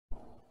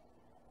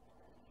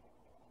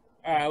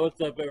All right, what's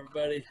up,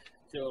 everybody?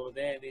 Chilling with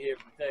Andy here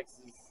from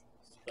Texas.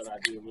 Just thought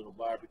I'd do a little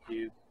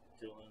barbecue,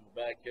 chilling in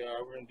the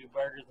backyard. We're gonna do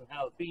burgers and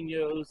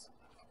jalapenos.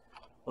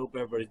 Hope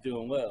everybody's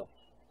doing well.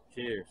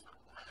 Cheers.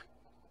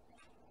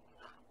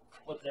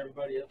 What's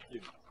everybody up to?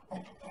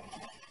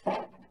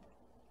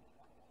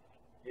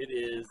 It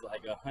is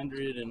like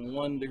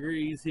 101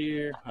 degrees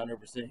here,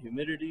 100%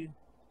 humidity.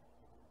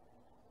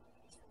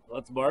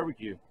 Let's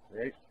barbecue,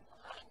 right?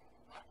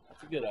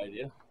 That's a good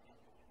idea.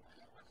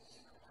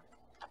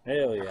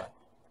 Hell yeah.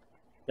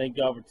 Thank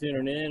y'all for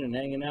tuning in and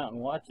hanging out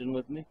and watching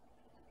with me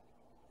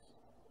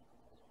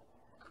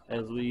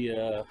as we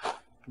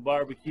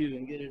barbecue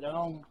and get it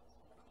on.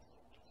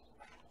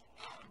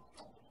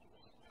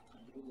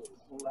 Do a little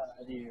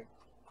slide here.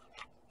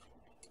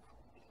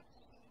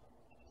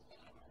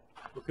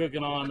 We're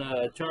cooking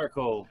on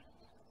charcoal,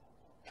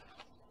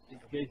 in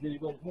case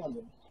anybody's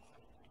wondering.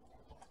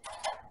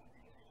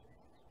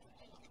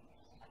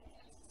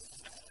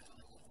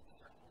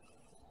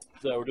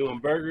 So we're doing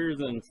burgers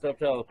and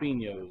stuffed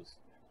jalapenos. It's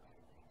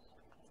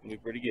gonna be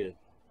pretty good.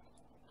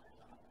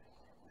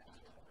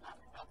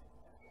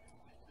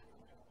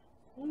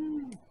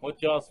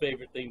 What's y'all's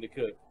favorite thing to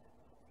cook?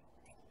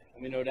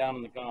 Let me know down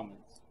in the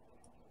comments.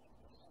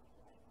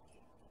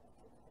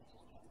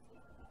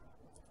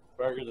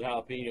 Burgers and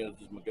jalapenos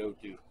is my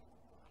go-to.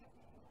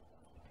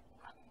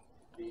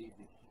 Easy.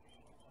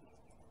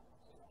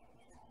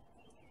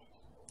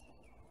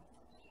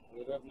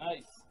 Put it up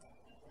nice.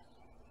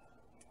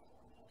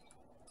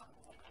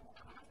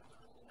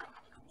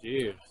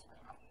 Cheers.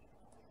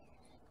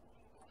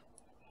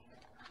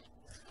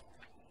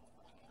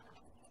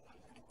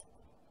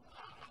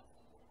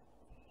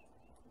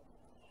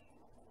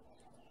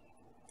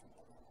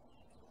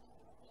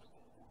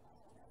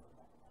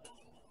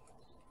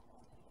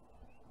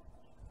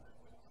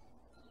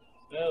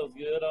 Smells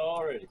good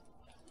already.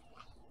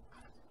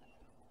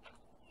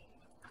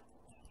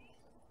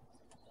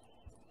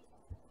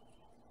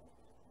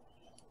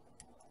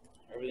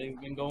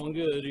 Everything's been going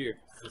good here.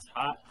 It's just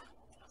hot.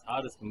 It's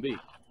hot as can be.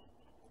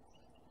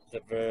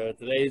 Except for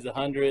today's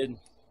 100.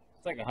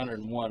 It's like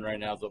 101 right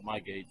now is what my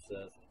gauge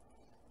says.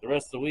 The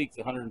rest of the week's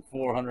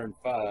 104,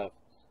 105.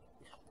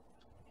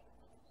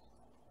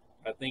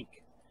 I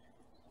think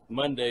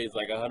Monday's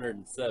like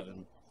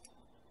 107.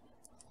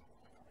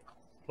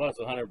 Plus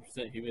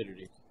 100%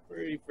 humidity.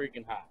 Pretty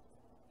freaking hot.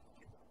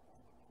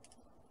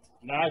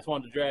 Now I just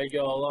wanted to drag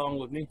y'all along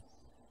with me.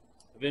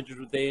 Adventures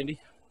with Andy.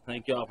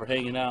 Thank y'all for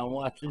hanging out and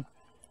watching.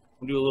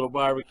 We'll do a little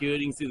barbecue.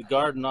 You can see the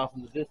garden off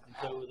in the distance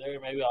over there.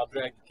 Maybe I'll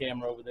drag the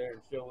camera over there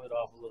and show it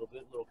off a little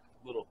bit.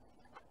 Little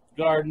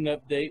garden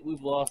update.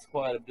 We've lost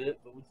quite a bit,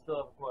 but we still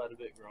have quite a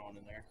bit growing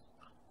in there.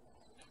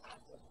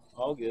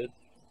 All good.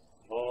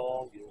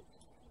 All good.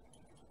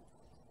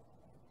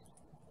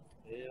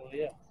 Hell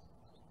yeah.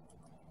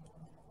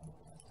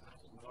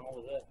 What's wrong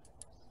with that?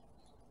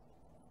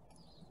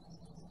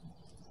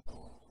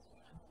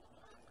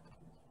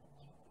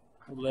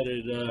 We'll let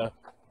it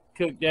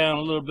cook down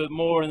a little bit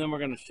more, and then we're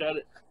going to shut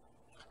it,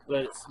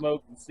 let it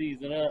smoke and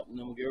season up, and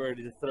then we'll get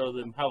ready to throw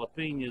them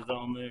jalapenos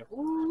on there.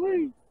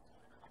 Woo-wee.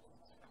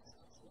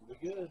 It'll be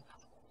good.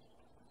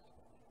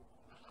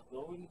 It's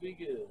going to be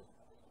good.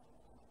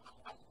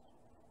 I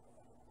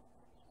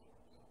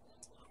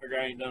figure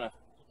I ain't done a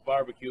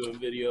barbecuing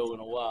video in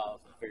a while,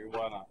 so I figured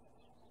why not.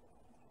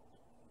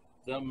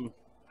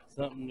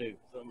 Something new.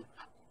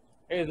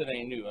 Hey, that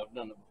ain't new. I've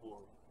done it before.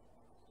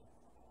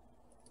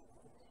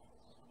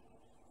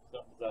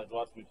 Something besides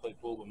watching me play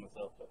pool with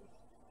myself. That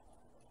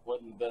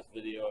wasn't the best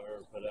video I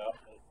ever put out,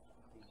 but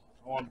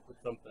I wanted to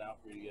put something out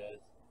for you guys.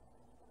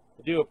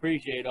 I do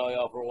appreciate all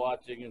y'all for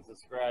watching and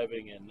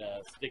subscribing and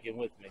sticking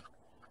with me.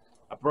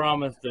 I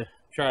promise to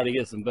try to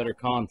get some better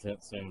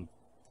content soon.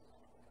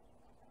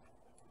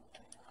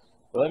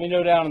 But let me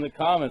know down in the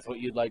comments what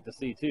you'd like to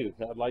see too.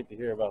 I'd like to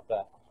hear about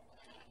that.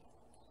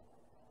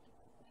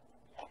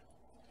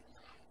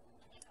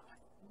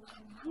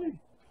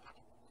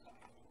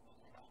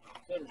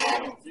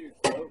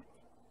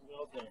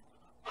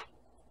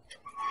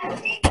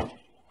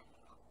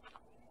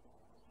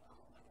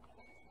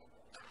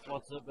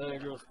 What's up, better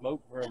girl?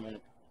 Smoke for a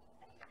minute.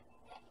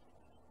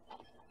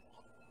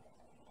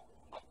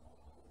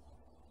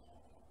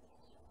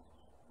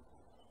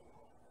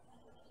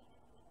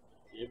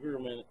 Give her a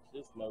minute.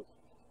 Just smoke.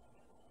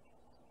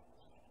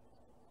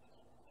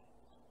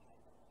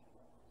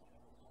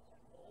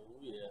 Oh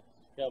yeah,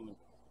 it's coming.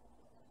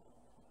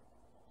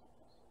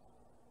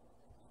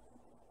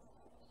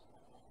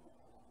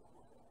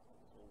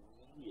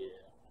 Oh yeah.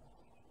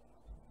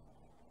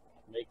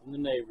 Making the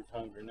neighbors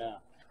hungry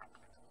now.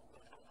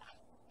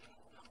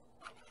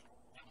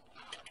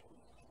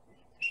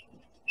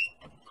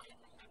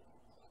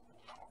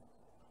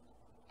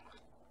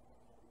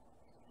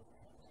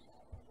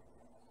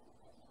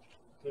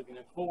 Cooking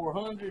at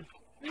 400.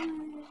 Yeah,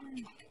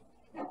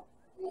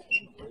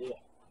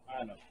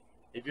 I know.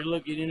 If you're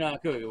looking, you're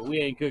not cooking. We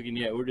ain't cooking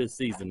yet. We're just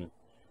seasoning.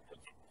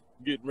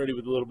 Getting ready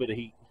with a little bit of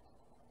heat.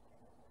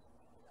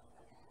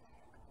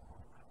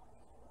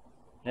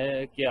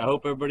 Heck yeah, I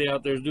hope everybody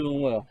out there is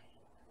doing well.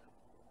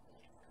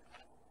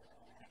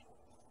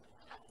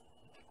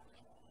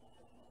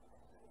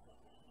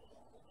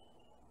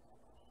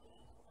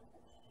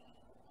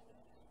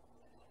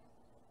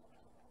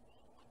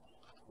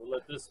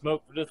 let this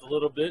smoke for just a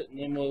little bit, and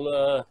then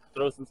we'll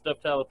throw some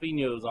stuffed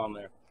jalapenos on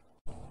there.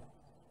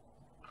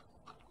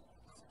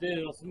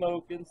 Still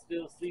smoking,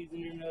 still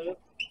seasoning up.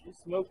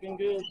 It's smoking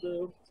good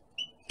though.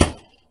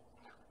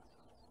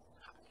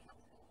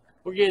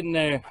 We're getting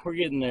there. We're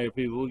getting there,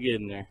 people. We're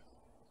getting there.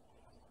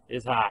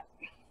 It's hot.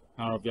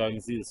 I don't know if y'all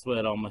can see the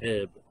sweat on my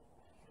head, but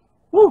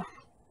whew.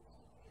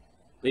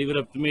 Leave it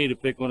up to me to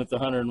pick when it's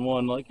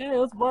 101. Like, hey,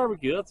 let's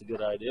barbecue. That's a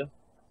good idea.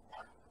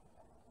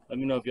 Let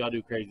me know if y'all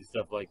do crazy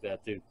stuff like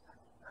that too.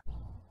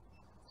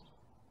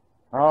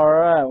 All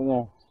right, we're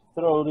gonna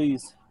throw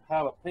these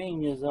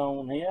jalapenos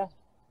on here.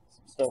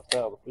 Some stuffed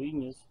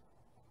jalapenos.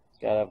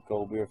 Gotta have a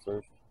cold beer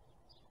first.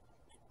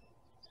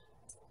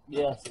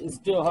 Yes, it's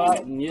still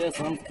hot, and yes,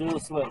 I'm still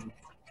sweating.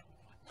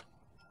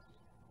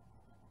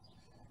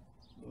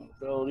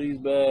 Throw these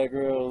bag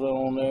rails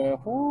on there.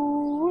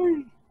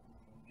 Woo-wee.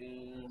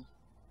 Good.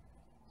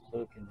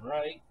 Looking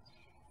right.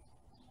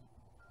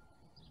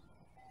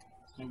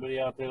 Anybody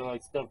out there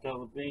like stuffed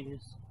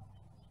jalapenos?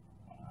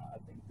 I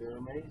think they're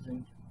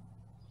amazing.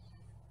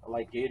 I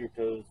like gator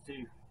toes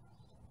too.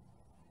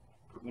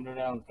 Let me know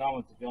down in the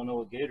comments if y'all know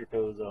what gator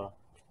toes are.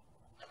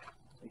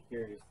 I'm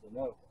curious to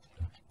know.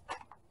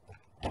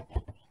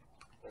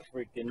 They're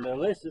freaking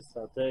delicious,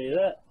 I'll tell you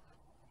that.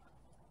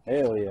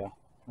 Hell yeah.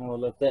 I'm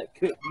gonna let that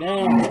cook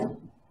down.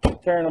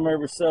 Turn them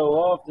every so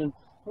often.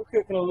 We're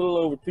cooking a little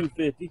over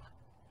 250.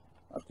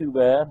 Not too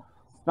bad.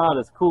 It's not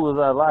as cool as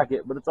I like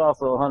it, but it's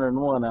also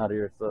 101 out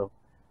here, so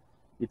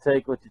you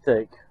take what you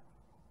take.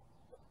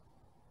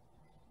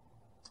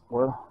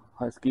 Well,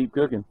 let's keep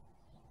cooking.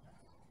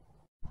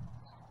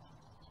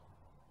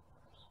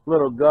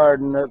 Little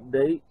garden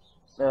update.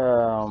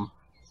 The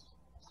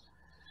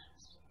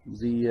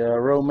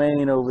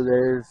romaine over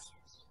there's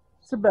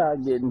it's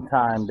about getting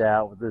timed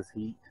out with this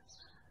heat.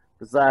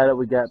 Beside it,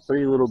 we got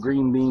 3 little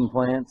green bean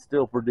plants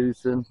still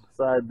producing.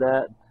 Beside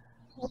that,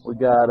 we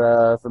got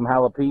some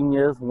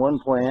jalapenos, 1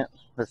 plant.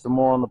 There's some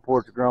more on the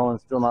porch growing,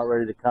 still not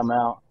ready to come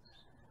out.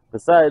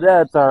 Beside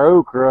that, it's our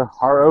okra.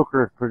 Our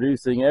okra is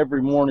producing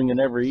every morning and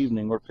every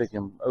evening. We're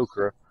picking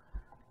okra.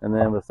 And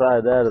then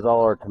beside that is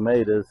all our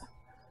tomatoes.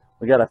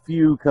 We got a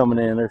few coming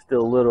in. They're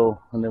still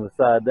little. And then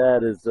beside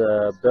that is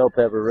bell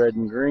pepper, red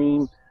and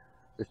green.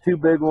 There's 2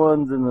 big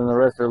ones, and then the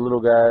rest are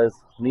little guys.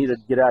 Need to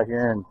get out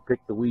here and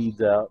pick the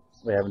weeds out.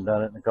 We haven't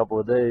done it in a couple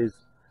of days.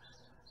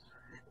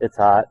 It's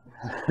hot.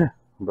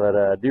 But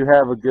I do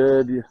have a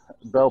good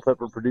bell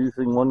pepper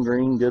producing, 1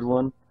 green, good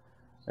one.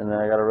 And then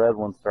I got a red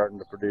one starting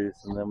to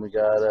produce. And then we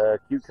got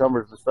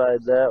cucumbers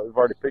beside that. We've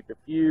already picked a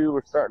few.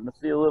 We're starting to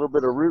see a little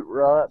bit of root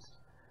rot.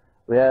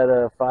 We had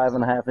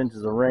 5.5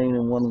 inches of rain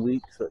in 1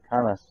 week, so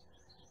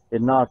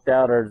it knocked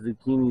out our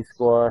zucchini,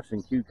 squash,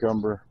 and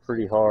cucumber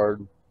pretty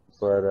hard.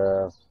 But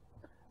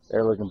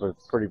they're looking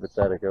pretty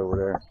pathetic over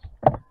there.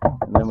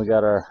 And then we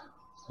got our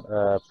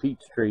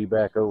peach tree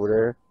back over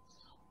there.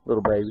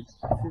 Little baby.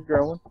 She's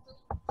growing.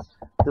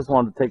 Just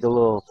wanted to take a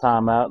little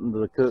time out into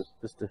the cook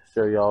just to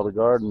show you all the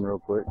garden real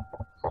quick.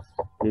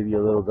 Give you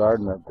a little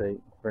garden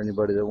update for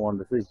anybody that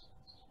wanted to see.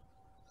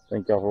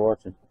 Thank y'all for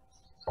watching.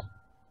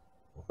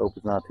 Hope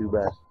it's not too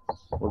bad.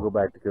 We'll go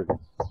back to cooking.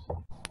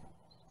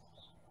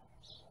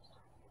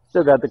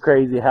 Still got the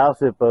crazy house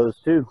hippos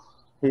too.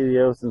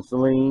 Helios and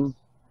Celine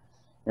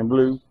and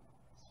Blue.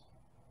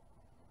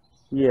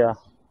 Yeah,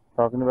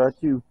 talking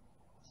about you.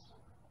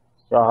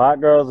 Y'all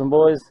hot, girls and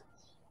boys?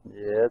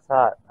 Yeah, it's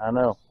hot. I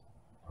know.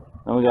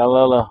 And we got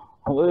Lella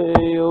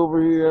way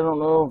over here. I don't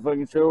know if I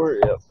can show her.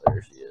 Yep,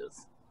 there she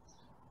is.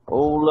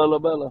 Old Lella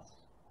Bella.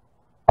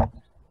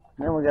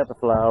 And we got the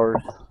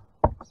flowers.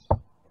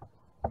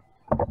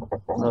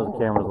 I know the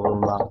camera's a little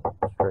not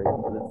straight,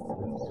 but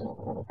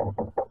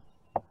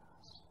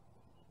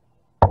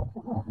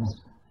it's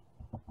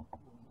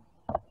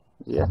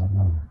yeah.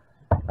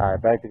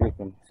 Alright, back to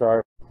cooking.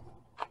 Sorry.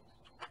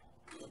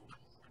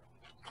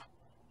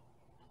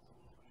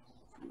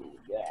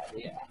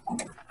 Yeah.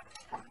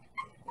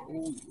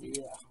 Oh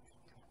yeah.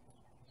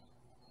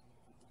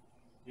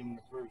 Give me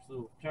the first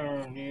little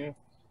turn here.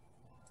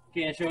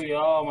 Can't show you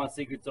all my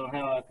secrets on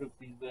how I cook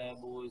these bad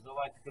boys. I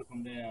like to cook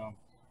them down.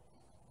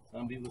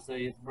 Some people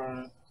say it's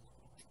burnt.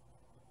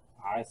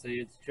 I say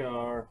it's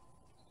char.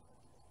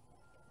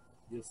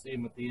 You'll see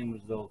them at the end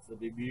results. They'll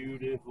be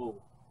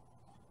beautiful.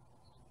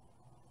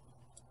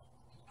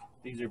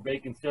 These are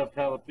bacon stuffed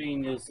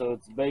jalapenos, so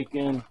it's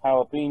bacon,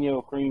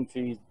 jalapeno, cream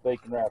cheese,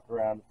 bacon wrapped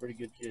around it. Pretty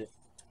good shit.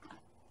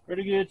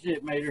 Pretty good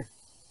shit, mater.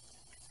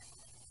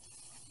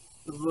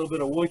 There's a little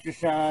bit of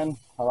Worcestershire.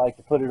 I like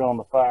to put it on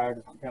the fire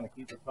just to kind of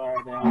keep the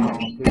fire down while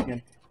I'm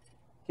cooking.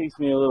 Keeps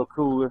me a little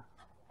cooler.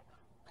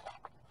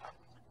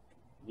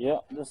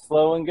 Yep, just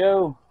slow and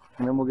go.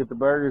 And then we'll get the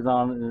burgers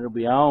on it and it'll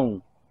be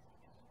on.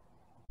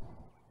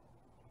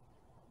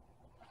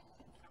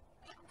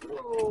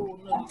 Oh,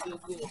 another good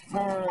little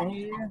turn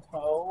here.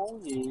 Oh,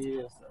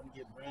 yes. I can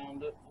get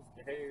browned up just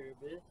a hair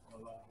a bit. I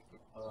like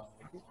it. I like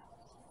it.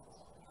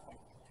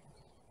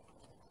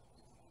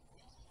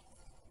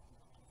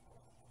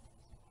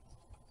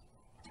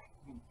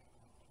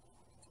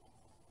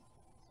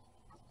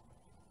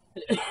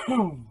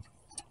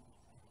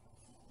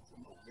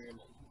 Very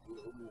nice. A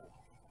little more.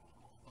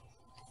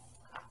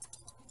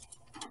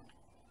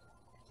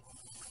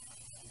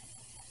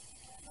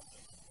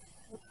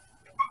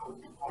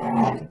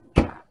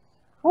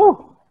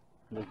 Woo!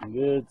 Looking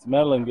good,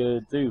 smelling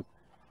good too.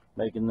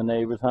 Making the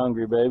neighbors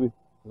hungry, baby.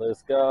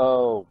 Let's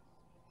go.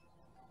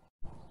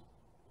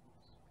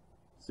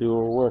 See what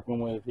we're working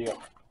with here.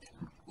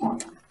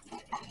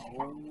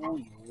 Oh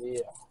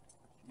yeah,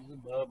 he's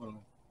bubbling.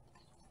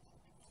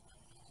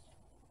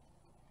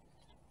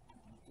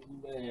 Not too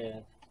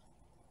bad.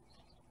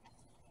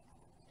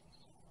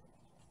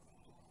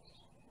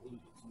 We'll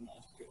get some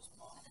nice crisp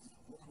on.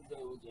 Look at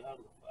those out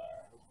of the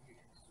fire over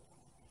here.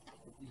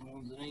 But these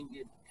ones that ain't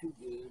getting too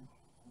good.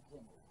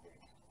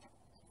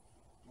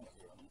 That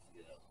girl needs to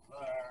get out of the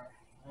fire.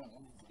 That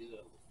one needs to get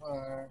out of the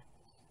fire.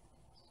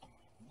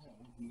 That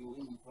one can go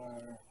in the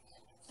fire.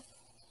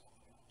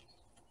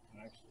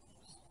 Actually,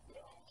 just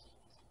go.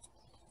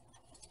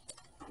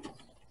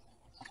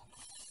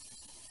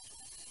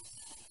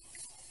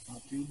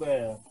 Not too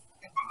bad.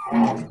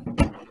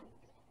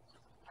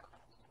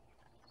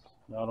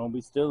 Y'all don't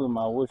be stealing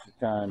my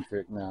Worcestershire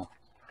trick now.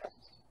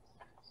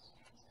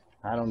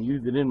 I don't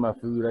use it in my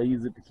food. I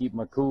use it to keep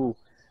my coals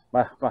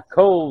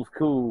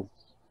cool.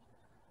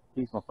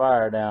 Keeps my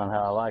fire down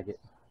how I like it.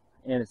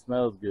 And it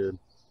smells good.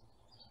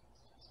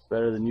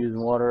 Better than using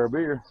water or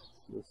beer.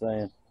 Just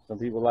saying. Some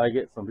people like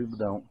it, some people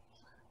don't.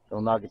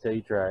 Don't knock it till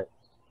you try it.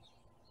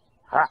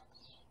 Ha!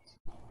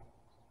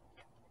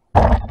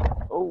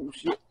 Oh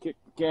shit,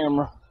 kicked the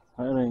camera.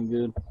 That ain't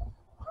good.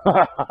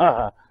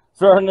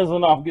 Starting this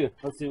one off good.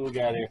 Let's see what we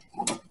got here.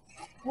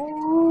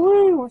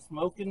 Ooh, we're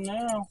smoking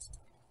now.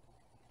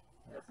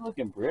 That's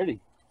looking pretty.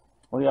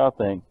 What do y'all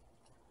think?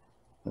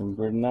 Looking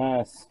pretty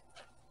nice.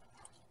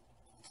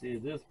 See,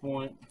 at this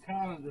point, I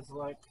kind of just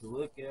like to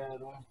look at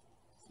them,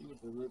 see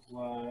what they look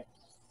like.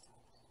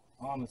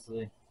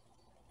 Honestly,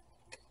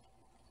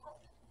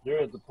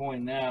 they're at the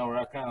point now where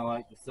I kind of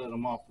like to set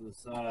them off to the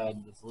side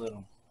and just let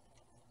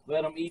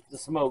them eat the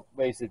smoke,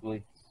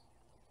 basically.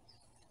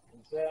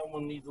 That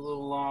one needs a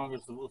little longer,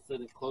 so we'll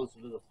set it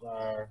closer to the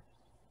fire.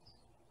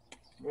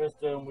 The rest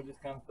of them, we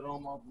just kind of throw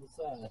them off to the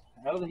side.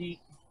 Out of the heat.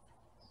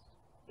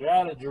 They're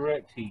out of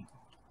direct heat.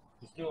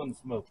 They're still in the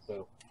smoke,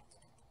 though.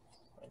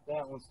 Like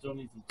that one still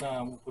needs some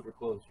time. We'll put her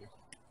closer.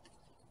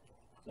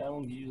 That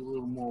one can use a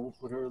little more. We'll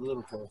put her a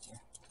little closer.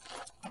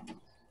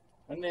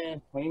 And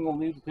then, we ain't going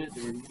to leave the pit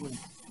dirty.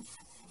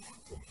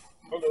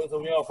 Okay,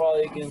 some of y'all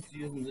probably against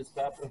using this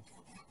type of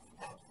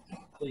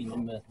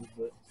cleaning method,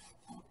 but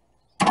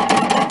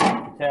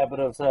tap it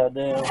upside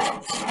down,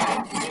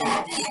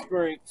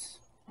 scrapes.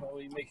 That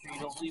way you make sure you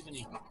don't leave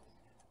any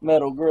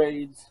metal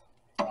grades,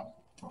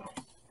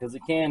 because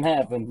it can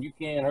happen. You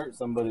can hurt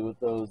somebody with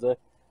those. That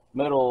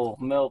metal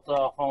will melt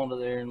off onto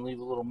there and leave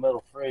a little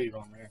metal frayed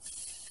on there.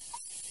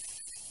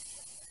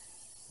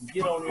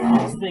 Get on your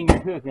next thing you're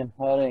cooking.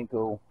 That ain't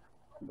cool,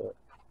 but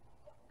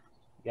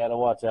you gotta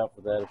watch out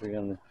for that if you're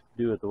gonna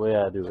do it the way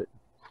I do it.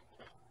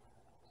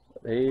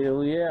 But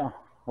hell yeah,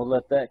 we'll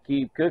let that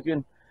keep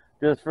cooking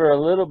just for a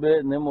little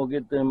bit, and then we'll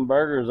get them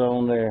burgers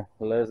on there.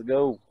 Let's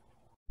go.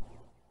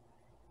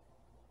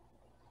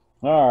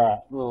 Alright,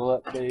 a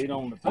little update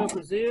on the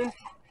peppers here.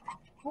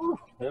 Whew,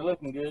 they're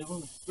looking good.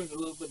 We'll sprinkle a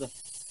little bit of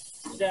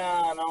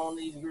shine on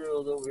these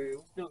grills over here.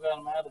 We still got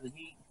them out of the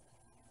heat.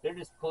 They're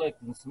just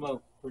collecting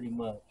smoke pretty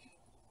much.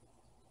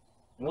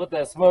 And what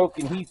that smoke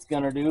and heat's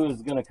going to do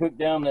is going to cook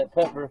down that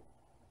pepper.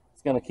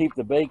 It's going to keep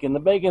the bacon. The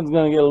bacon's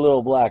going to get a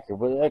little blacker,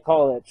 but they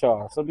call that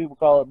char. Some people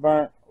call it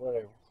burnt,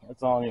 whatever.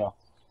 That's on y'all.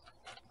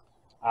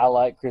 I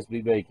like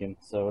crispy bacon,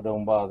 so it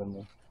don't bother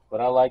me.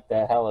 But I like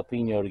that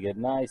jalapeno to get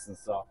nice and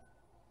soft.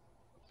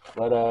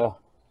 But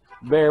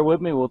bear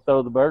with me, we'll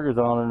throw the burgers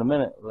on in a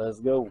minute. Let's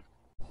go.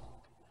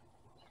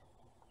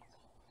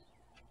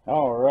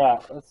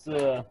 Alright, let's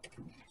check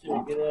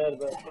it out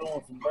about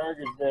throwing some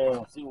burgers down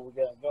and see what we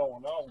got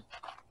going on.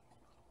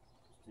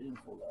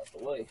 Just pull out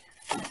the way.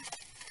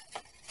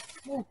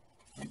 Yeah,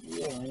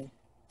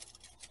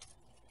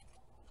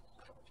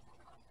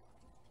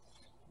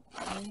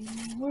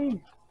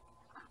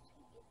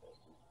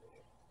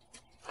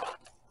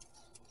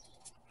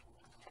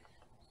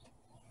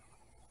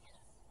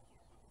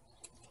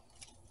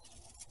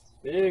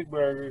 big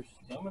burgers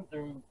coming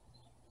through.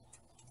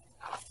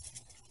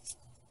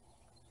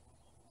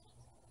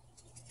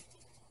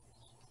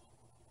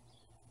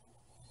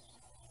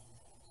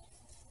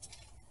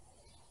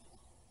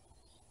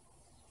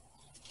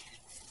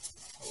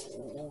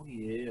 Oh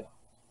yeah.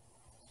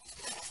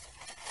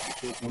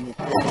 Cooking the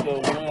Crisco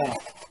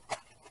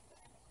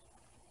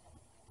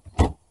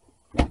now.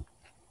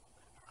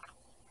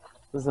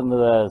 Listen to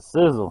that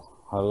sizzle.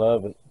 I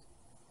love it.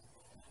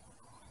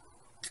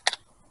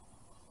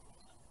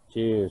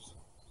 Cheers.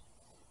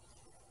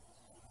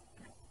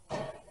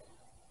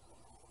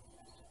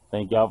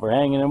 Thank y'all for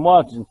hanging and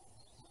watching.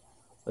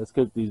 Let's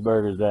cook these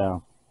burgers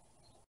down.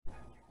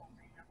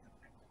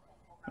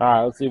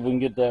 Alright, let's see if we can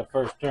get that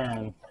first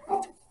turn.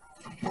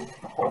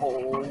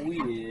 Oh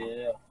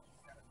yeah.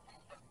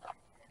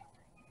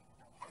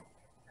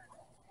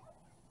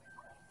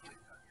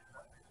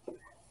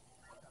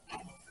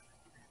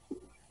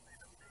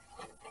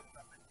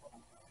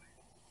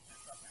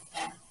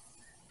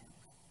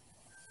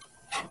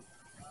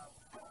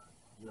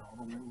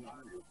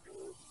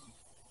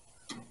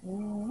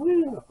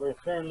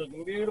 burn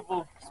looking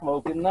beautiful,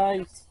 smoking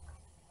nice.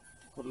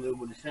 Put a little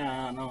bit of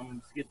shine on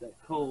them to get that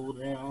coal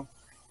down.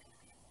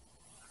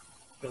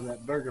 So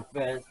that burger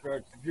fat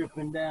starts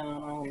dripping down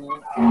on it.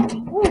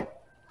 Woo.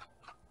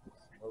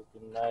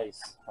 Smoking nice.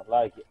 I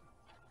like it.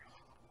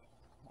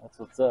 That's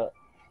what's up.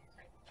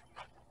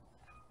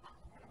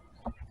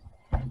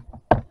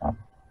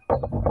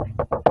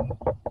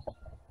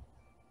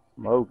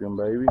 Smoking,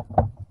 baby.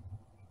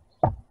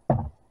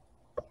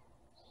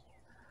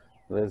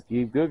 Let's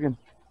keep cooking.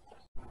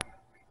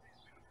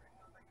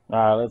 All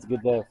right, let's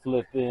get that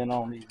flip in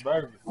on these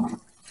burgers.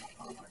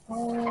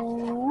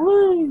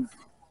 Woo.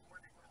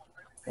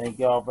 Thank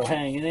y'all for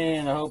hanging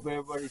in. I hope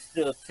everybody's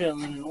still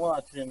chilling and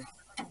watching.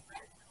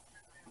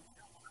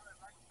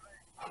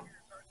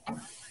 That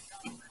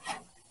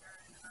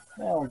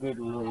one took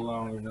a little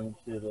longer than it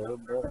should have,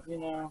 but you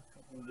know,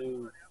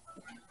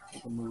 I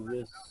can move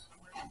this.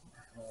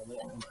 That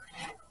one.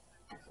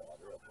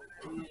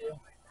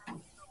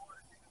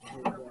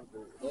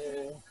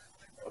 There.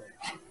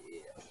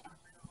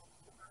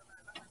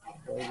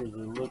 Burgers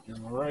are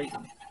looking right.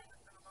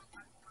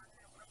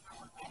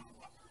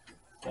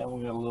 That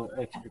one got a little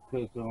extra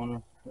cook on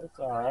her. That's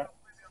alright.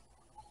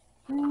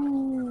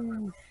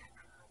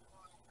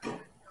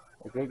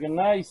 They're cooking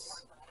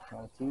nice.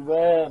 Not too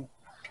bad.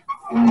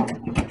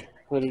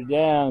 Put it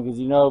down, because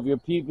you know if you're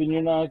peeping,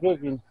 you're not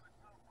cooking.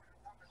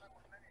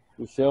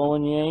 You're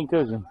showing you ain't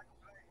cooking.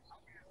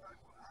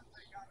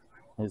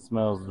 It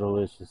smells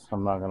delicious,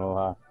 I'm not gonna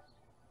lie.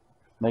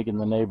 Making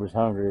the neighbors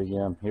hungry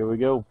again. Here we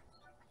go.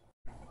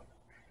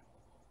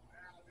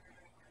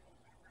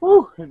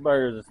 Woo! These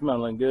burgers are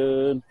smelling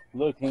good,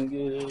 looking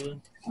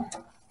good.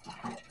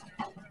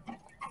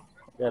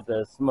 Got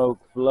that smoke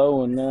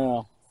flowing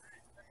now.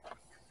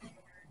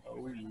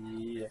 Oh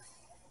yeah.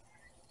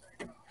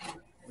 They're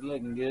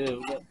looking good.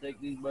 We gotta take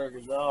these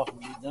burgers off and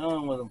be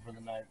done with them for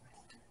the night.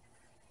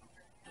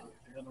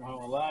 Got them how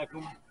I like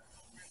them.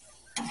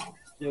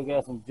 Still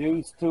got some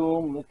juice to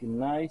them. Looking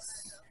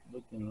nice.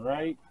 Looking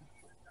right.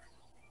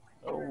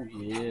 Oh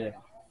yeah.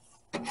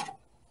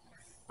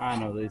 I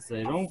know they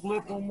say don't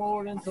flip them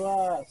more than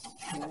twice.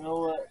 You know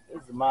what?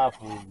 This is my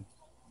food.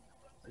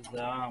 This is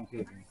how I'm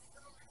cooking.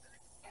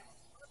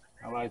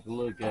 I like to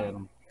look at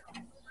them.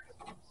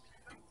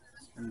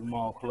 Screw them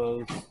all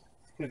close. It's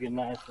cooking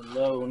nice and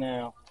low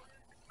now.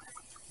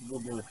 A little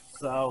bit of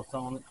sauce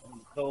on it on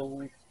the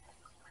coals.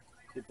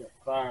 Get that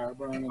fire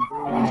burning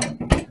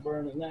through.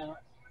 Burn it now.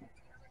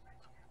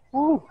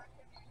 Woo!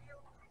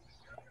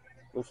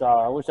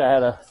 I wish I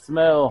had a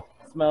smell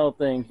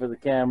thing for the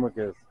camera,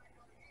 because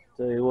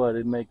tell you what,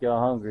 it'd make y'all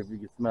hungry if you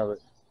could smell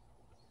it.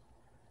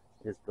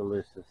 It's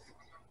delicious.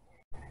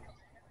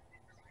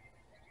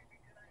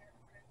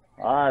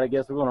 Alright, I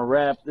guess we're gonna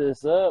wrap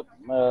this up.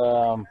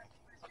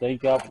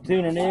 Thank y'all for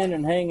tuning in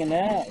and hanging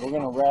out. We're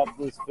gonna wrap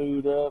this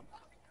food up.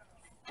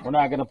 We're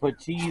not gonna put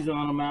cheese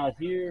on them out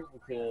here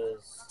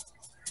because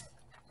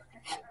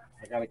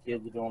I got a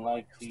kid that don't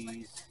like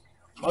cheese.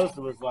 Most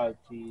of us like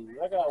cheese.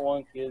 I got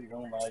one kid that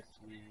don't like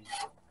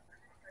cheese.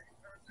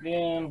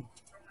 Then,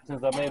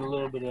 since I made a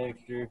little bit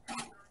extra, you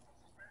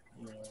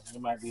know,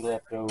 there might be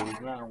leftovers,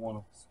 and I don't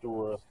want to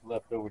store a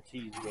leftover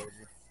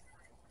cheeseburger.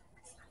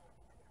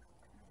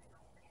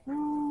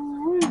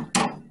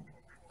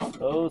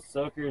 Those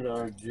suckers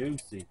are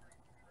juicy.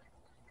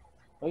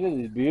 Look at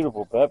these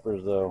beautiful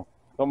peppers, though.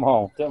 Come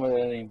on, tell me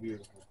that ain't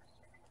beautiful.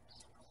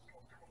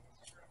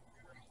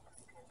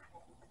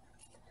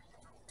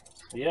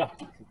 Yeah,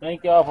 so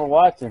thank y'all for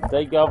watching.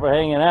 Thank y'all for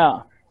hanging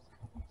out.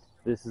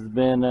 This has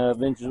been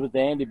Adventures with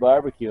Andy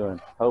barbecuing.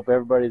 Hope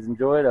everybody's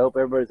enjoyed. I hope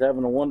everybody's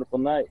having a wonderful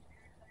night.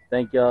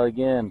 Thank y'all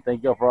again.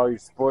 Thank y'all for all your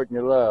support and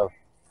your love.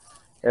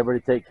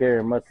 Everybody take care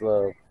and much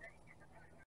love.